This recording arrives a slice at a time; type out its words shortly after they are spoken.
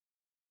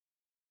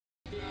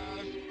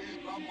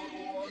The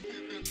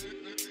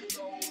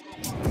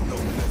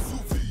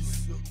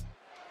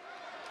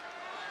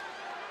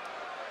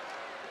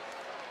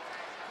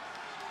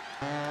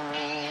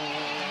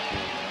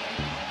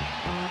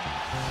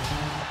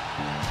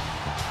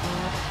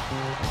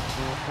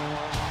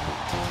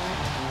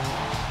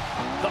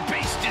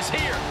beast is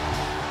here.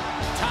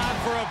 Time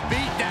for a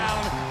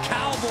beatdown,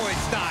 cowboy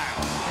style.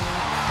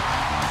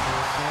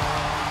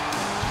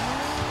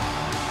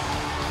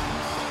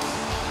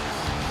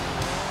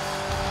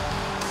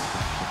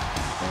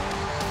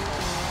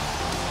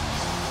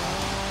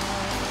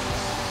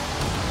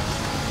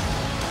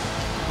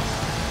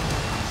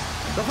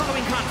 The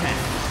following contest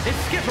is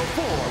scheduled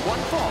for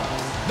one fall,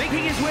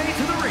 making his way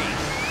to the ring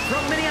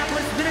from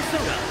Minneapolis,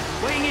 Minnesota,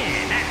 weighing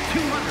in at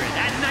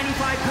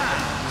 295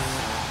 pounds.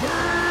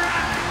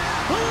 Brock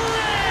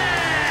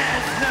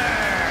Lesnar!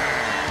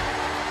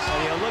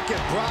 When you look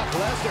at Brock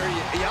Lesnar,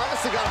 you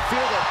honestly got to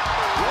feel that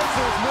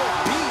Lesnar is more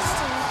beast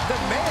than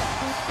man.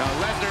 Now,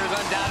 Lesnar is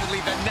undoubtedly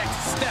the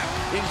next step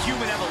in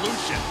human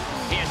evolution.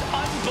 He has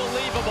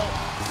unbelievable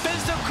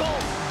physical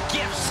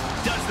gifts,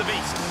 does the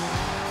beast.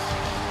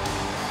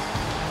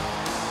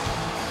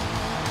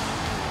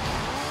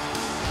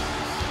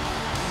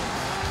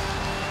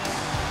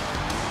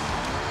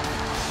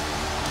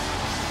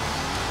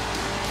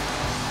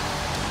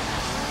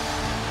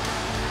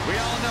 We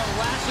all know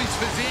Lashley's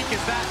physique is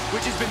that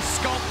which has been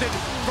sculpted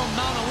from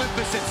Mount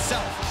Olympus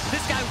itself.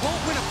 This guy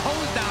won't win a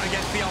pose down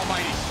against the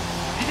Almighty.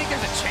 Do you think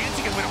there's a chance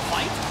he can win a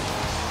fight?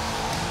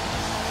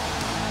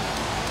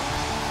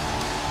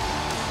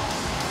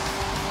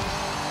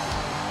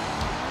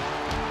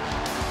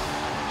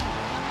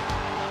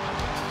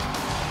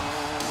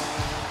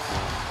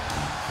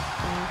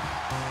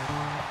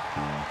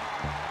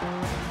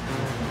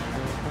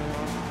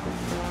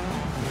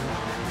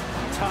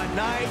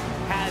 Tonight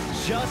has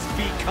just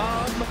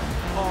become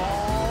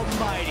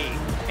almighty.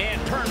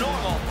 And per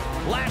normal,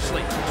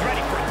 Lashley is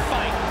ready for a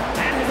fight.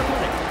 And his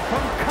opponent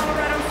from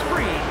Colorado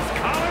Springs,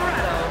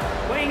 Colorado,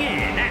 weighing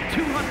in at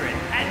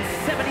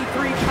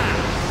 273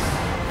 pounds,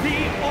 the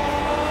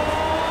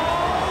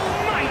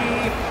almighty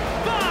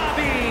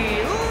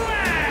Bobby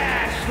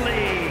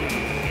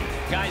Lashley.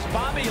 Guys,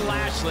 Bobby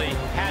Lashley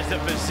has the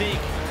physique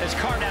that's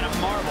carved out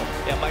of marble.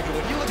 Yeah, Michael,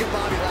 when you look at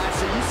Bobby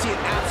Lashley, you see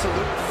an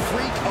absolute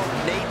freak of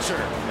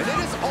nature. And it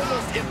is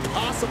almost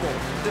impossible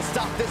to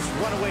stop this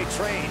runaway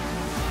train.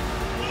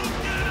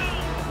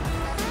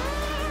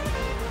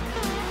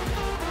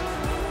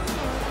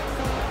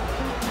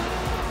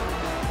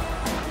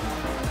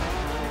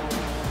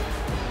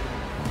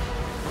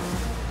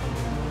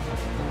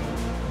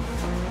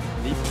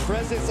 The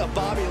presence of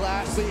Bobby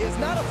Lashley is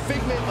not a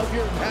figment of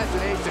your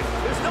imagination.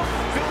 There's no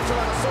filter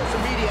on a social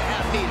media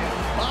app needed.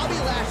 Bobby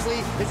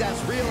Lashley is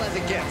as real as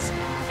it gets.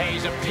 Hey,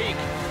 he's a peak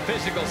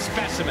physical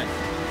specimen.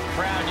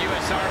 Proud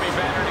U.S. Army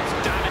veteran who's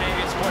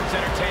dominated sports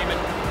entertainment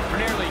for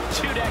nearly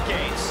 2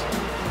 decades.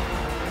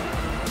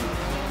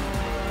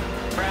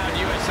 Proud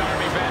U.S.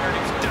 Army veteran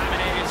who's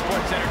dominated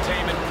sports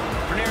entertainment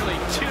for nearly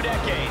 2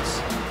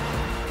 decades.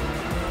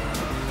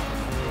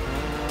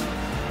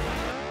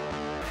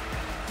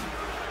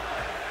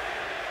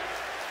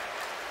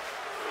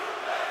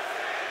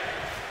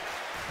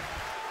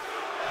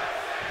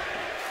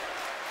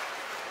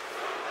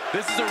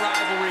 This is a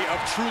rivalry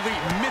of truly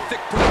mythic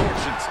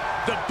proportions.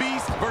 The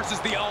Beast versus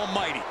the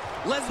Almighty.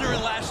 Lesnar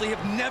and Lashley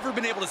have never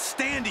been able to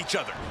stand each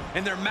other,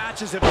 and their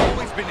matches have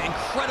always been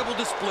incredible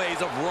displays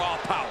of raw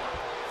power.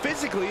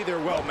 Physically, they're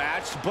well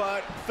matched,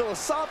 but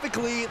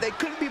philosophically, they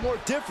couldn't be more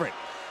different.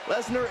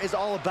 Lesnar is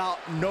all about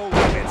no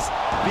limits,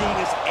 being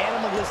as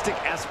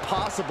animalistic as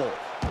possible,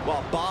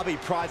 while Bobby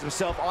prides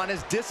himself on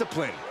his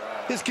discipline,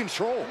 his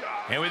control.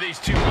 And with these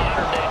two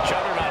modern-day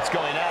juggernauts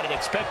going at it,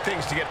 expect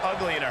things to get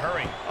ugly in a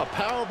hurry. A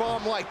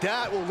powerbomb like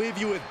that will leave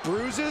you with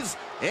bruises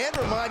and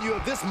remind you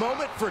of this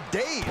moment for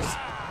days.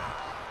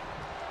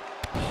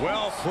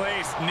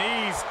 Well-placed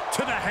knees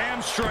to the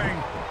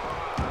hamstring.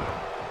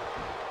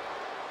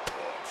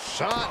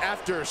 Shot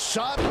after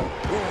shot.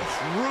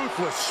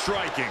 Ruthless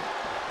striking.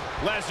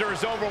 Lesnar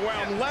is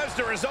overwhelmed.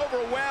 Lesnar is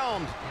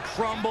overwhelmed.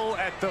 Crumble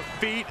at the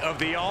feet of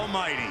the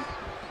Almighty.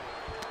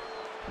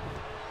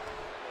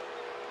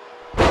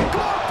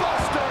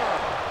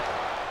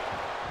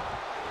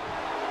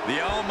 The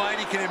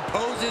Almighty can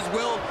impose his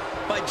will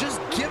by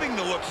just giving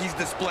the look he's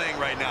displaying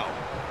right now.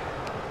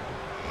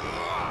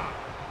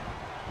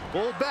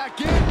 Pulled back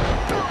in,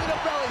 throwing a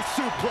belly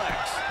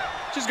suplex.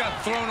 Just got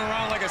thrown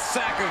around like a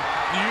sack of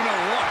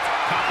you-know-what.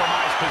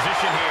 Compromised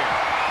position here.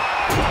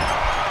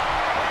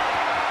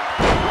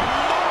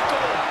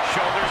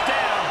 Shoulders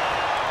down.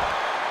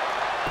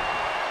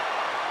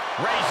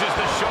 Raises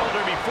the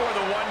shoulder before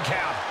the 1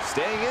 count.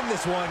 Staying in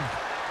this one.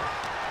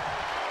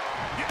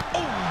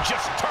 Oh,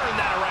 just turned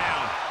that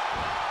around.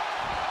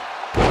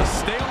 A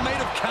stalemate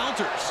of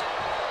counters.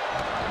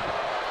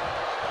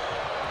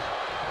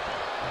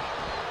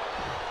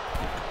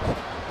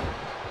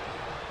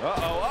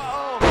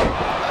 Uh-oh.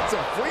 That's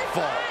a free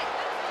fall.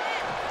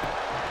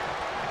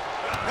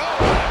 Oh,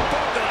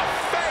 boot to the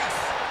face.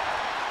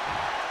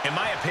 In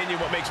my opinion,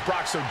 what makes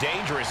Brock so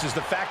dangerous is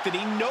the fact that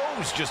he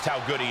knows just how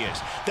good he is.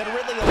 That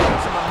really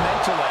allows him a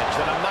mental edge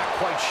that I'm not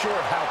quite sure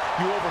of how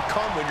you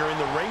overcome when you're in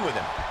the ring with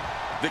him.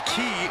 The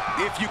key,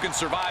 if you can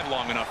survive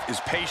long enough, is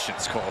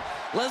patience, Cole.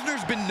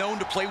 Lesnar's been known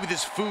to play with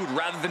his food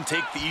rather than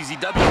take the easy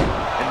W,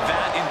 and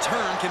that, in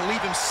turn, can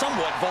leave him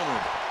somewhat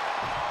vulnerable.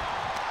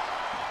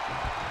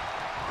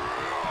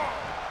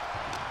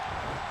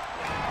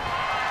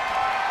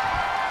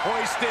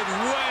 Hoisted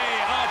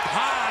way up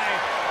high.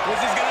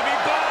 This is going to be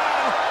bad.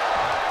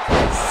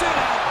 Sit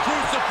out,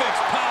 crucifix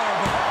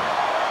powerbomb.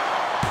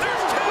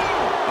 There's two.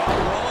 A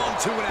long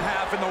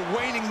 2.5 in the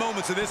waning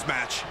moments of this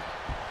match.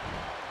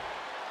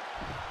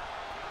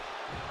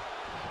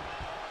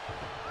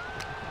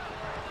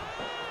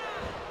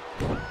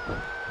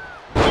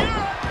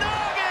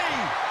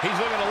 He's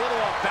looking a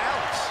little off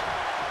balance.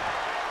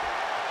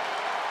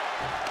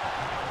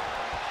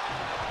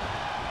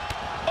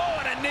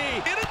 Oh, and a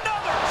knee. And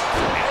another.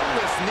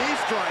 Endless knee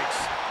strikes.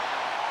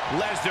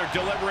 Lesnar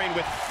delivering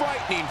with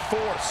frightening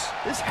force.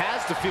 This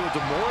has to feel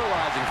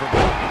demoralizing for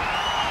Bobby.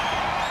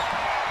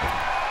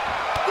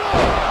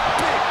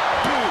 Big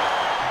boot.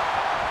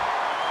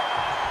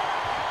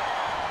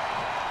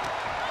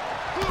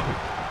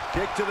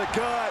 Kick to the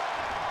gut.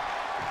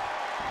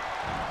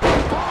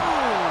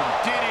 Boom!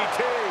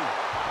 DDT.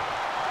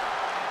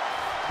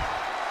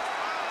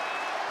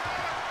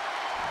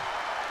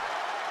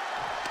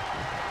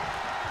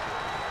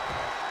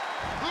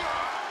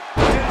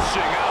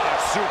 Dishing out a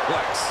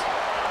suplex.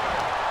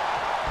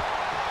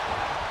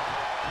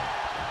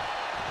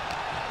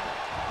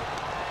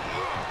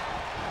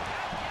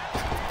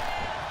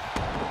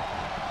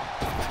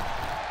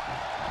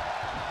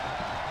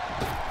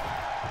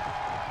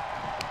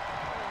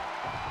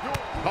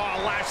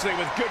 Oh, Lashley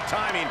with good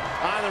timing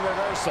on the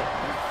reversal.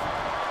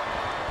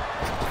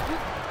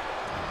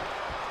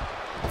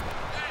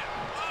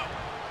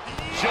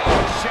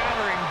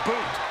 Shattering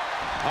boot.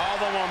 All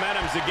the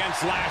momentum's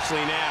against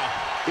Lashley now.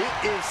 It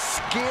is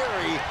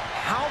scary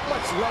how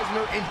much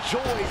Lesnar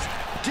enjoys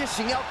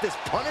dishing out this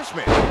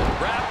punishment.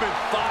 Rapid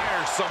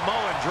fire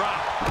Samoan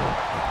drop.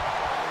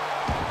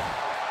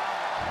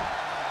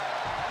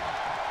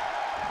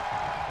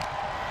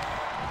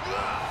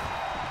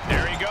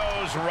 There he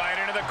goes, right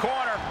into the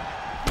corner.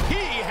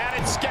 He had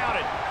it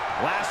scouted.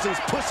 Lashley's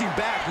pushing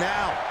back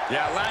now.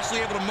 Yeah, Lashley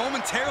able to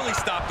momentarily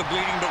stop the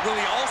bleeding, but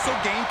really also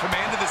gain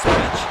command of this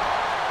match.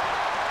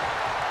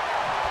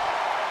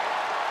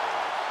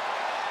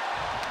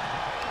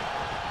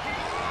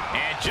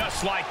 And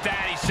just like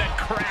that, he sent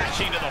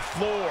crashing to the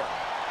floor.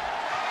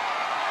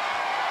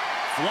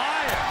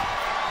 Flying.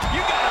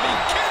 You gotta be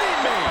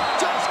kidding me.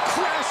 Just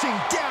crashing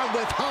down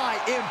with high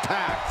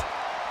impact.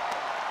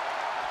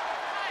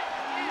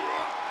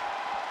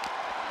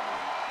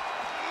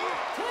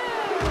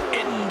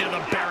 Into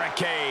the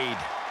barricade.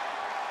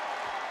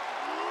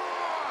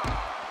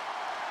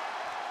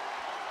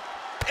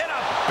 And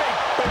a big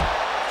boot.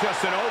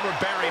 Just an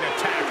overbearing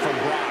attack from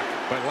Brock.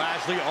 But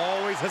Lashley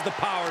always has the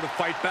power to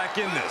fight back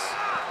in this.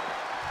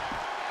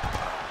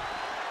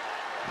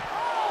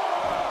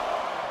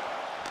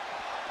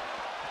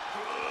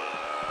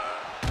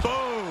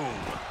 Boom.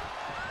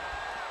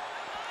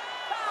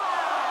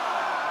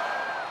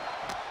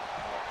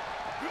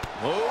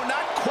 Oh,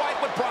 not quite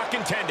what Brock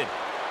intended.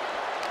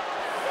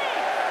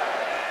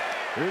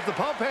 Here's the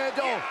pump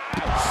handle.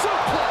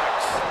 Suplex.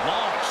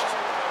 Launched.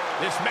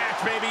 This match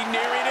may be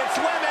nearing its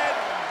limit.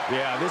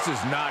 Yeah, this is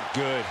not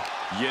good.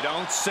 You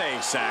don't say,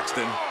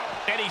 Saxton.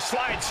 And he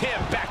slides him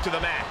back to the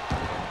mat.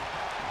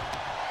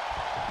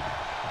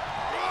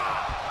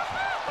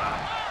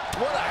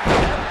 What a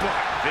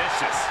headbutt.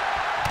 Vicious.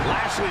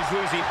 Lashley's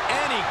losing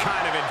any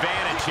kind of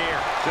advantage here.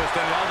 Just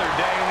another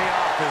day in the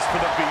office for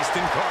the Beast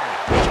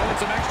incarnate. Showing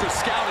some extra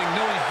scouting,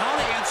 knowing how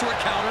to answer a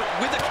counter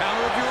with a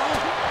counter of your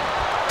own.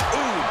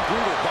 Ooh,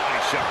 brutal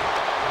body shot.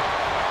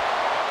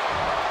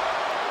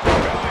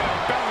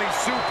 Belly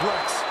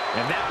suplex.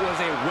 And that was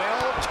a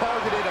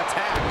well-targeted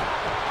attack.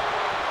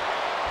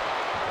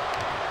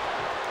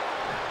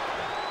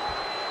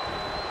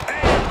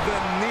 And the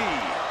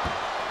knee.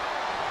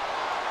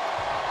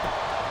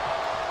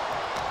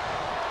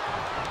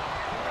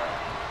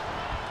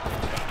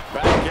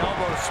 Back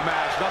elbow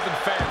smash, nothing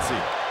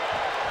fancy.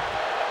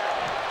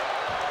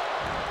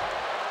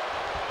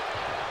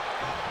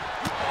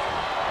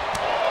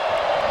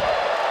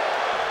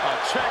 Oh,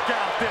 check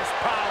out this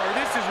power.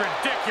 This is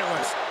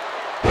ridiculous.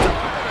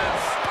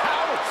 Dominance.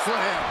 Power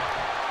slam.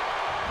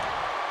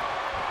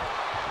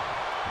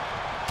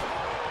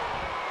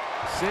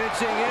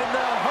 Cinching in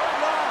the hurt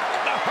lock.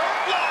 The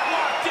hurt lock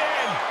locked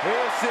in.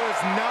 This is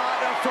not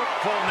a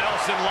Full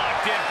Nelson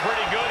locked in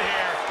pretty good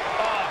here.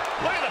 Oh,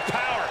 look at the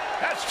power.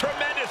 That's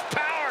tremendous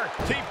power.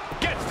 He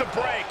gets the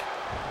break.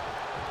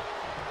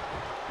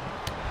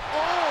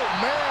 Oh,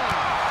 man.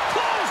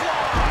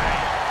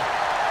 Clothesline.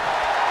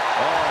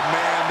 Oh,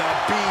 man, the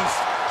Beast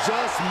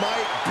just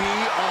might be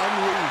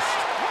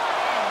unleashed.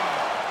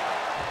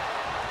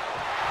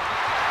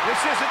 This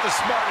isn't the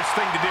smartest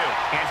thing to do,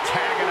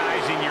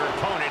 antagonizing your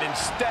opponent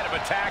instead of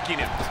attacking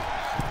him.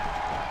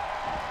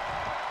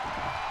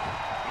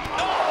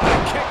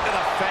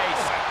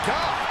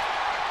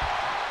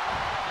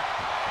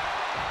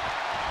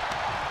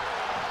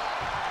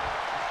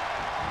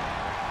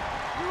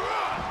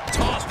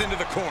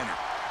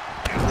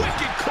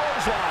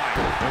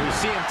 And we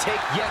see him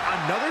take yet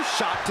another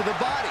shot to the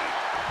body.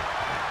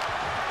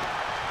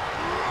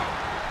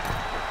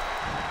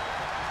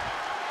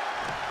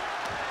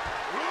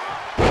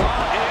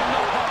 In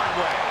the hard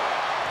way.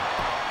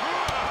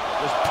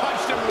 Just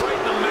punched him right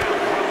in the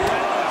mouth.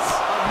 Relentless.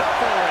 Enough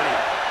already.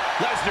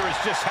 Lesnar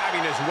is just having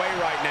his way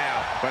right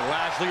now. But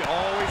Lashley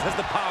always has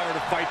the power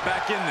to fight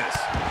back in this.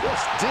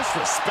 Just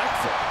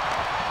disrespectful.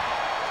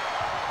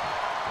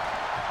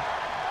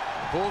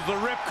 Pulls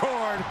the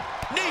ripcord.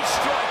 Knee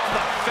strike to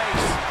the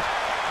face.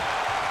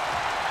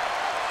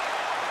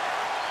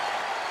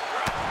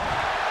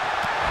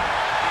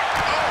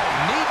 Oh,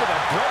 knee to the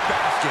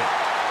breadbasket.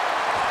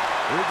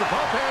 Here's the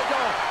pump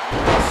handle.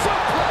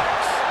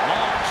 Suplex.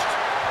 Launched.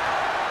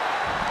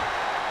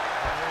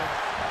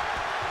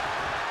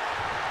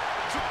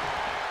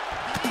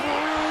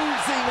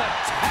 Bruising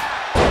attack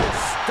to the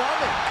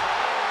stomach.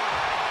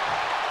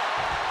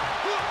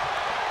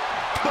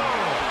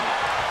 Boom.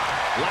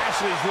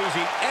 Lashley's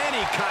losing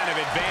any kind of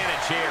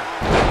advantage here.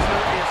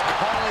 Lesnar is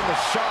calling the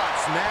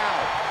shots now.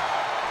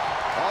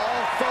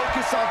 All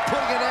focus on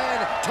putting an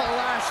end to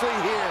Lashley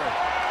here.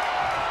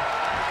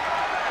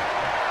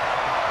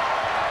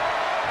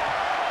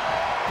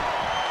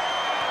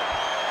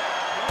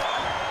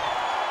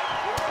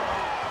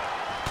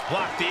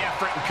 Blocked the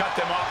effort and cut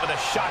them off with a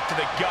shot to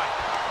the gut.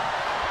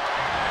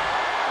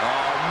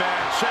 Oh,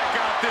 man, check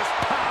out this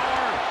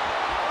power.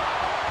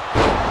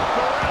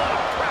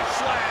 Gorilla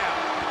press slam.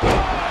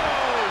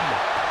 Boom!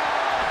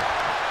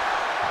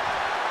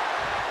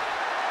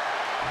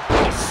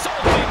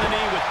 Assaulting the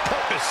knee with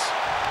purpose.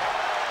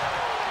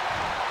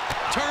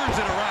 Turns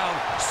it around.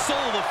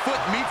 Sole of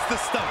foot meets the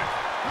stomach.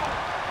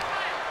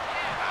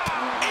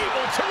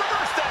 Able to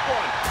reverse that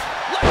one.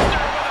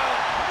 Lesnar with a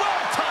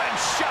well-timed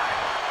shot.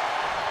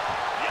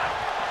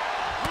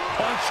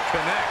 Punch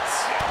connects.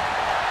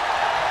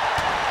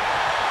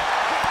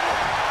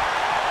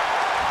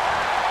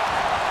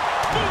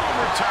 Boom!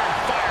 Return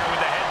fire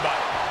with the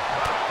headbutt.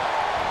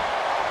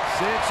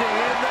 Cinching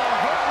in the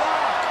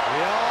hooklock. The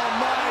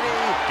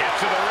Almighty. Gets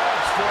to the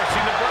ropes,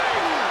 forcing the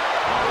break.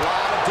 A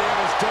lot of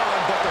damage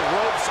done, but the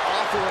ropes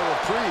offer a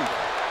reprieve.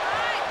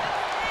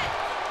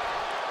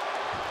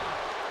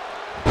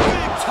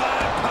 Big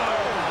time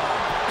power.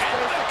 And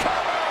the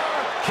cover.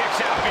 Kicks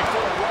out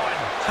before one.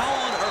 How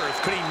on earth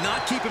could he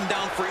not keep him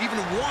down for even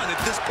one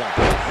at this point?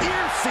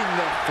 Piercing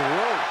the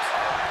throat.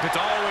 It's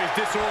always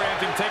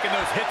disorienting taking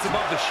those hits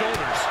above the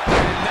shoulders.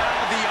 And now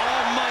the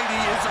Almighty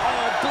is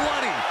all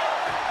bloody.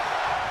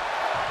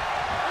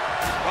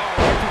 Oh,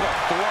 right to the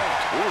throat.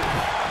 Ooh.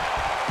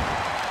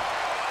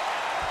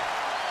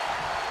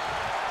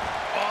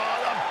 Oh,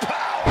 the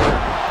power.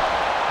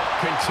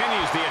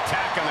 Continues the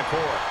attack on the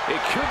core.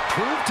 It could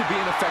prove to be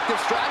an effective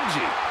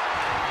strategy.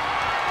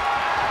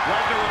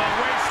 Lesnar with a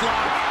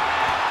waistlock.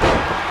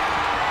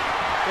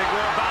 Think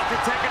we're about to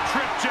take a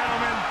trip,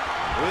 gentlemen.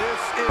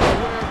 This is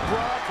where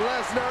Brock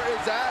Lesnar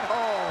is at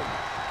home.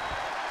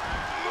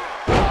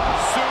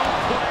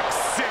 Suplex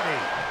City.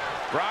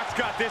 Brock's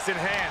got this in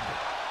hand.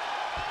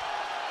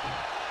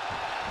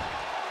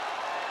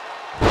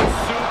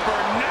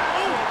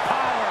 Supernatural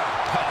power.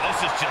 Oh, this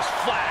is just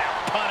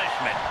flat-out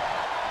punishment.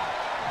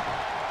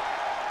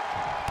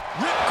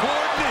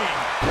 Ripcord knee.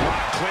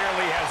 Brock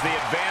clearly has the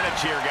advantage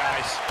here,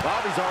 guys.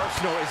 Bobby's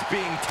arsenal is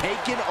being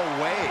taken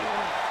away.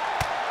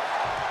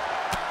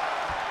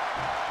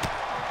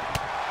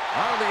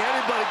 I don't think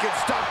anybody can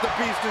stop the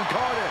beast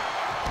incarnate.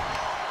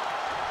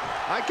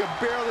 I can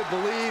barely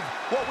believe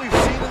what we've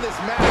seen in this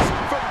match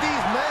from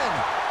these men.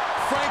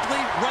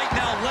 Frankly, right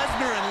now,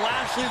 Lesnar and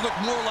Lashley look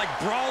more like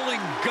brawling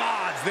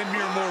gods than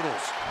mere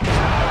mortals.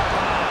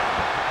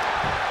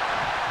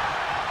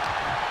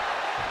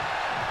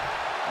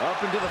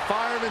 Up into the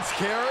fireman's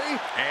carry.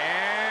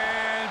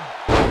 And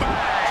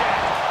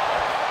bang!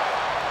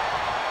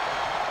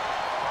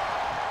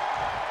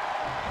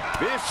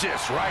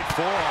 Vicious right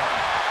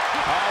forearm.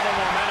 All the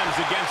momentum's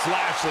against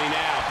Lashley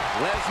now.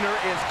 Lesnar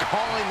is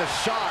calling the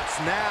shots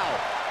now.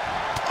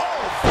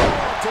 Oh,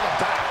 forearm to the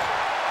back.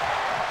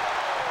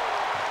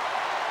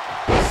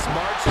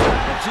 Smart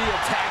strategy,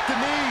 attack the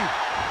knee.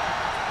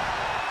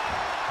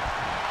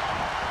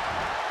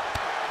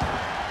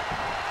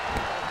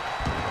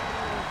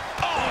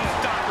 Oh,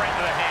 stop right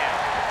to the hand.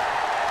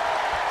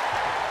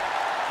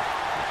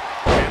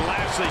 And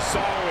Lashley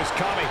saw what was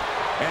coming.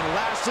 And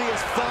Lashley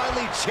is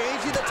finally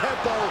changing the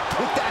tempo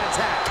with that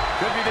attack.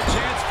 Could be the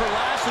chance for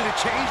Lashley to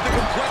change the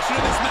complexion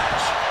of this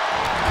match.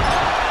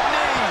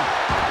 Knee.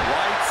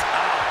 Lights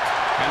out.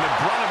 And the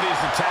brunt of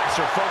these attacks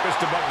are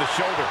focused above the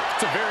shoulder.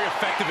 It's a very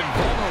effective and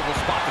vulnerable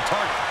spot to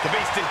target. The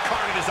beast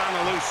incarnate is on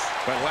the loose.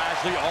 But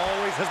Lashley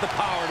always has the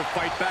power to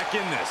fight back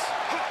in this.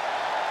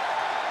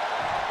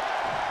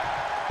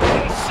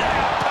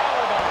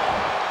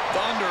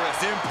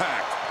 Thunderous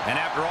impact. And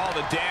after all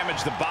the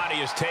damage the body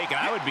has taken,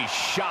 I would be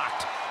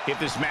shocked if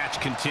this match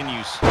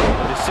continues.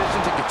 The decision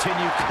to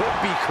continue could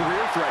be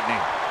career-threatening.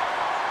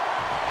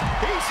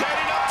 He's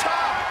heading up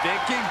top.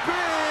 Thinking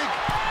big.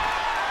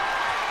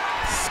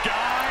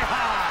 Sky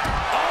high.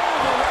 All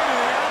the way to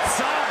the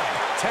outside.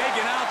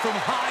 Taken out from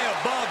high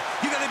above.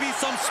 You got to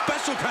some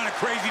special kind of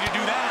crazy to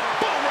do that.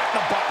 Boom, right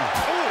in the button.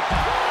 Ooh.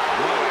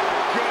 My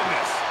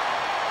goodness.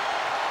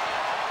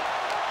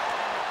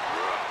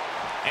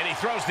 And he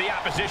throws the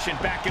opposition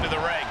back into the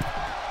ring.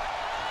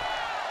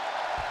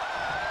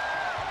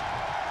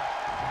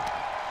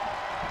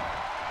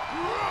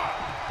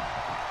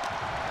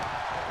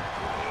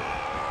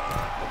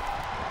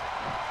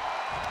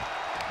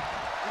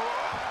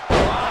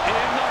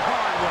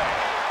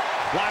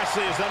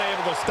 Lashley is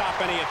unable to stop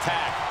any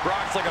attack.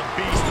 Brock's like a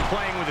beast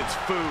playing with its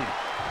food.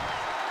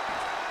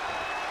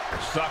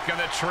 Stuck in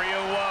the tree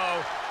of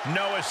woe.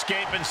 No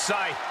escape in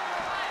sight.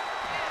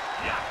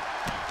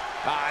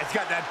 He's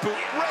got that boot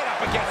right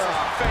up against his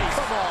face.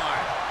 Come on.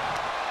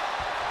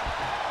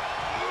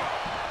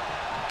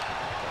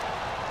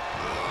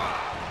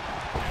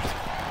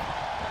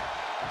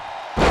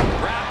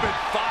 Rapid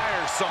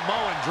fire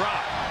Samoan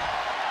drop.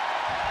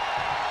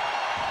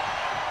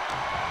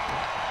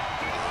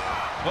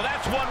 Well,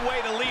 that's one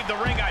way to leave the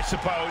ring, I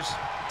suppose.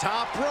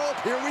 Top rope,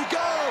 here we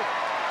go.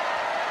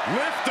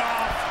 Lift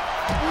off.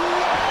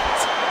 What?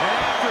 And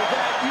after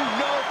that, you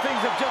know things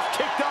have just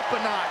kicked up a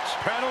notch.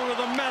 Pedal to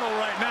the metal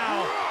right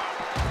now.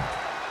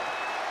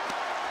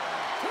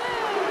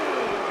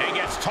 And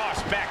gets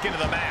tossed back into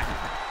the mat.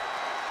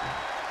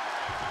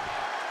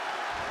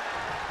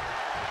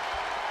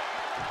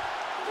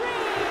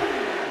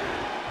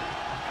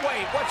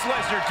 Wait, what's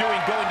Lesnar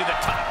doing going to the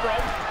top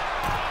rope?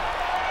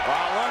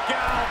 Oh, look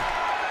out.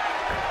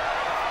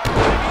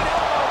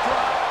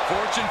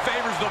 Fortune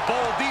favors the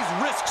bold. These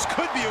risks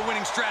could be a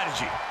winning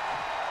strategy.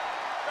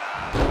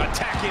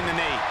 Attacking the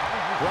knee.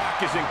 Brock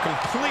is in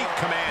complete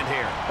command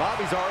here.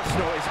 Bobby's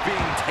arsenal is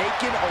being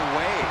taken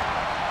away.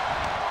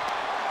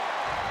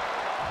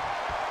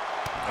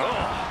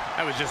 Oh,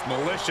 that was just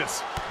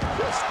malicious.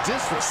 Just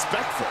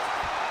disrespectful.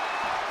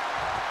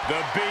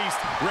 The Beast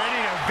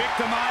ready to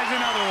victimize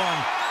another one.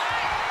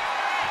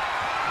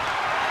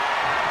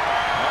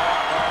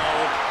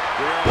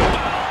 We're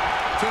about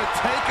to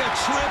take a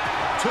trip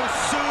to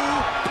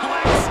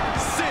Suplex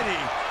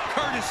City,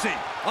 courtesy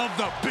of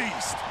the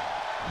Beast.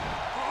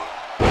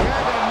 And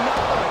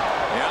another.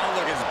 The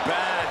outlook is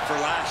bad for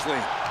Lashley.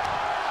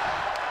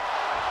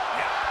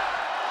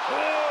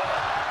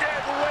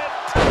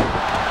 Deadlift.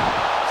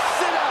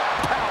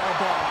 Sit-up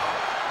powerbomb.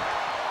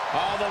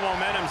 All the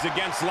momentum's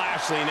against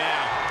Lashley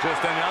now.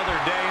 Just another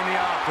day in the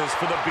office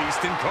for the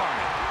Beast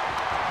incarnate.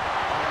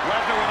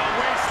 Lesnar with a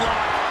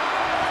waistlock.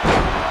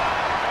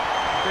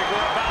 I think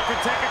we're about to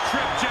take a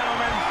trip,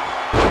 gentlemen.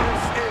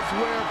 This is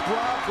where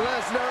Brock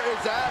Lesnar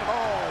is at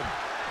home.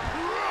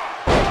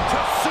 To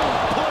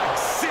Suplex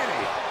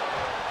City.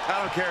 I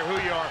don't care who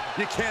you are.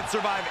 You can't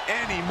survive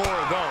any more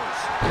of those.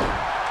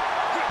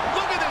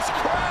 Look at this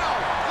crowd.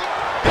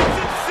 It's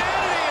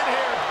insanity in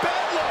here.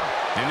 Bedlam.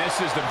 And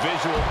this is the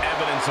visual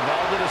evidence of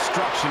all the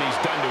destruction he's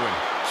done to him.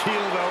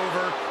 Keeled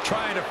over,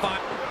 trying to find...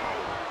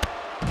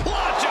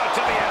 Launch out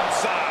to the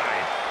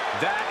outside.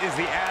 That is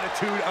the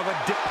attitude of a...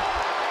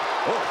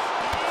 Oh,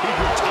 he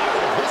grew tired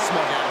of his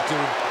smug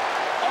attitude.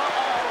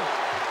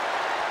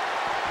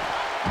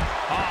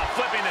 Oh,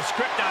 flipping the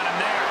script on him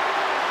there.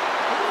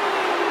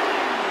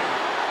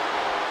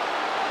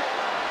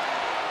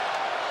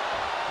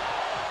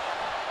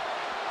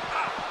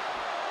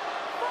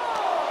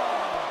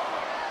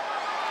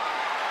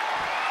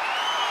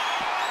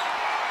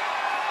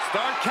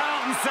 Start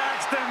counting,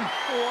 Saxton.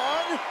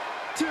 1,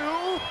 2,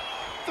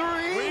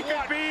 3. We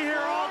could be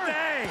here all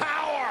day.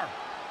 Power.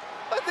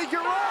 I think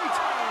you're right.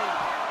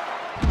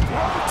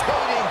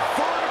 Rotating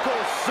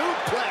vertical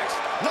suplex.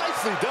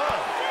 Nicely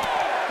done.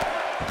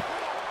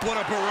 What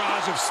a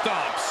barrage of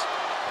stomps.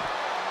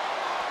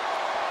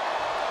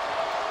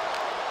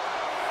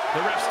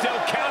 The ref still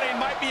counting.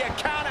 Might be a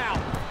count out.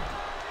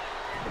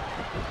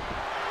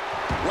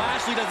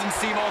 Lashley doesn't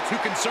seem all too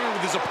concerned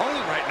with his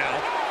opponent right now.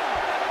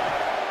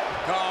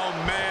 Oh,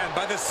 man,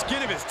 by the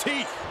skin of his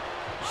teeth.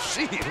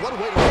 Jeez, what a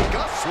way to make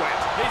us sweat.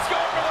 He's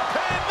going for the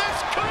pin. This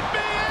could be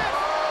it.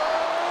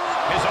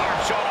 His arm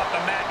showed off the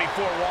mat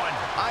before one.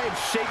 I am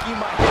shaking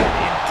my head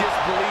in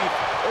disbelief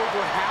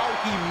over how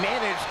he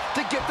managed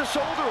to get the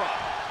shoulder up.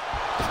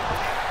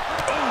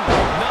 Ooh,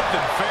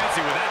 nothing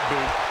fancy with that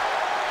boot.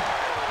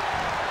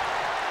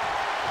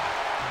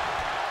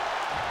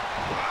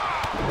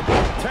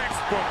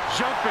 Textbook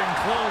jumping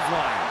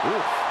clothesline.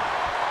 Oof.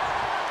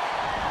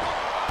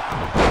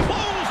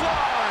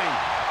 Clothesline.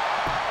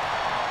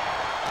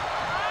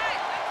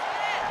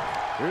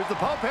 Here's the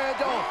pump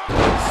handle.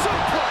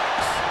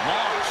 Suplex.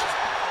 Launched.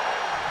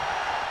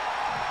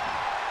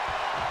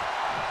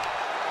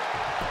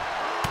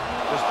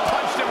 Just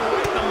punched him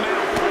right in the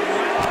mouth.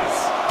 Relentless.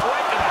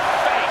 Right in the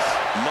face.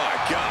 My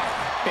God.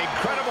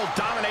 Incredible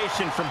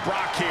domination from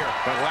Brock here.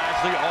 But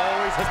Lashley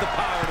always has the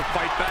power to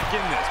fight back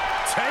in this.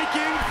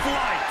 Taking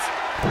flight.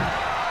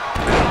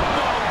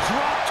 Elbow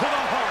drop to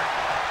the heart.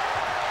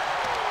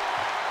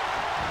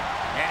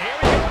 And here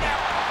we go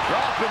now.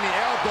 Dropping the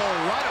elbow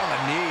right on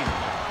the knee.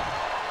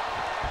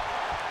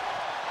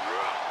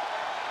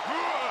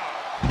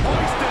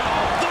 Hoisted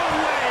all the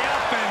way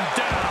up and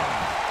down.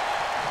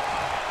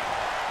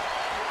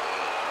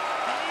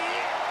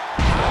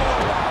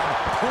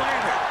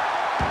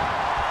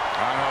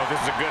 this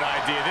is a good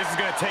idea. This is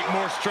going to take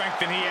more strength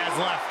than he has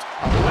left.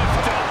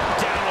 Lift up,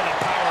 down with a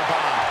power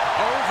bomb.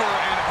 Over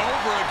and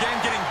over again,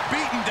 getting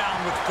beaten down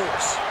with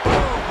force.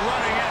 Boom,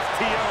 running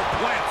FTO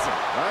plants him.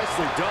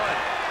 Nicely done.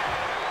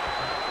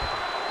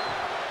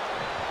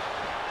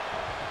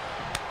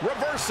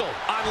 Reversal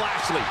on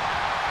Lashley.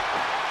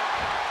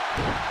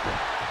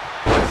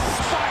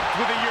 Spiked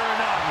with a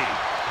Uranagi.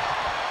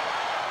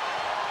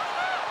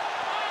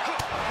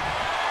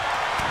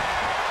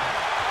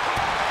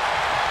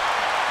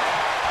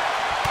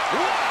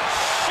 What a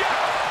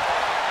shot!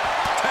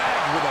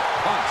 Tagged with a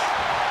punch.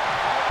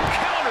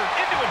 Countered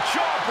into a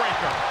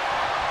jawbreaker.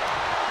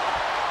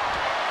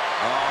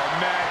 Oh,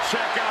 man,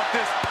 check out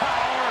this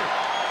power.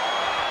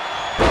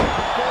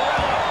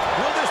 Gorilla.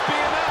 Will this be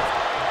enough?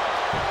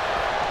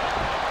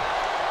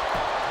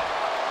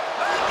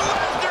 And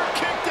Lesnar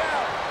kicked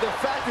out. The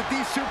fact that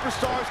these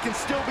superstars can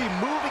still be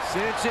moving.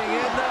 Cinching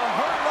in the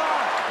hurt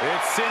lock.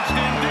 It's cinched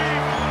in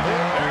deep.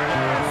 There it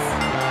is.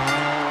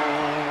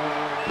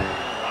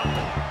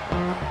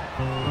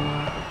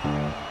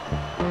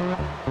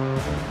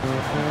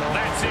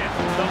 That's it.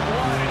 The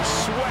blood and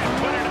sweat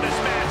put into this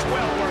match.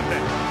 Well worth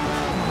it.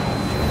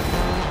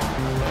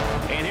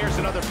 And here's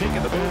another peek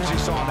at the moves he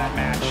saw in that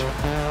match.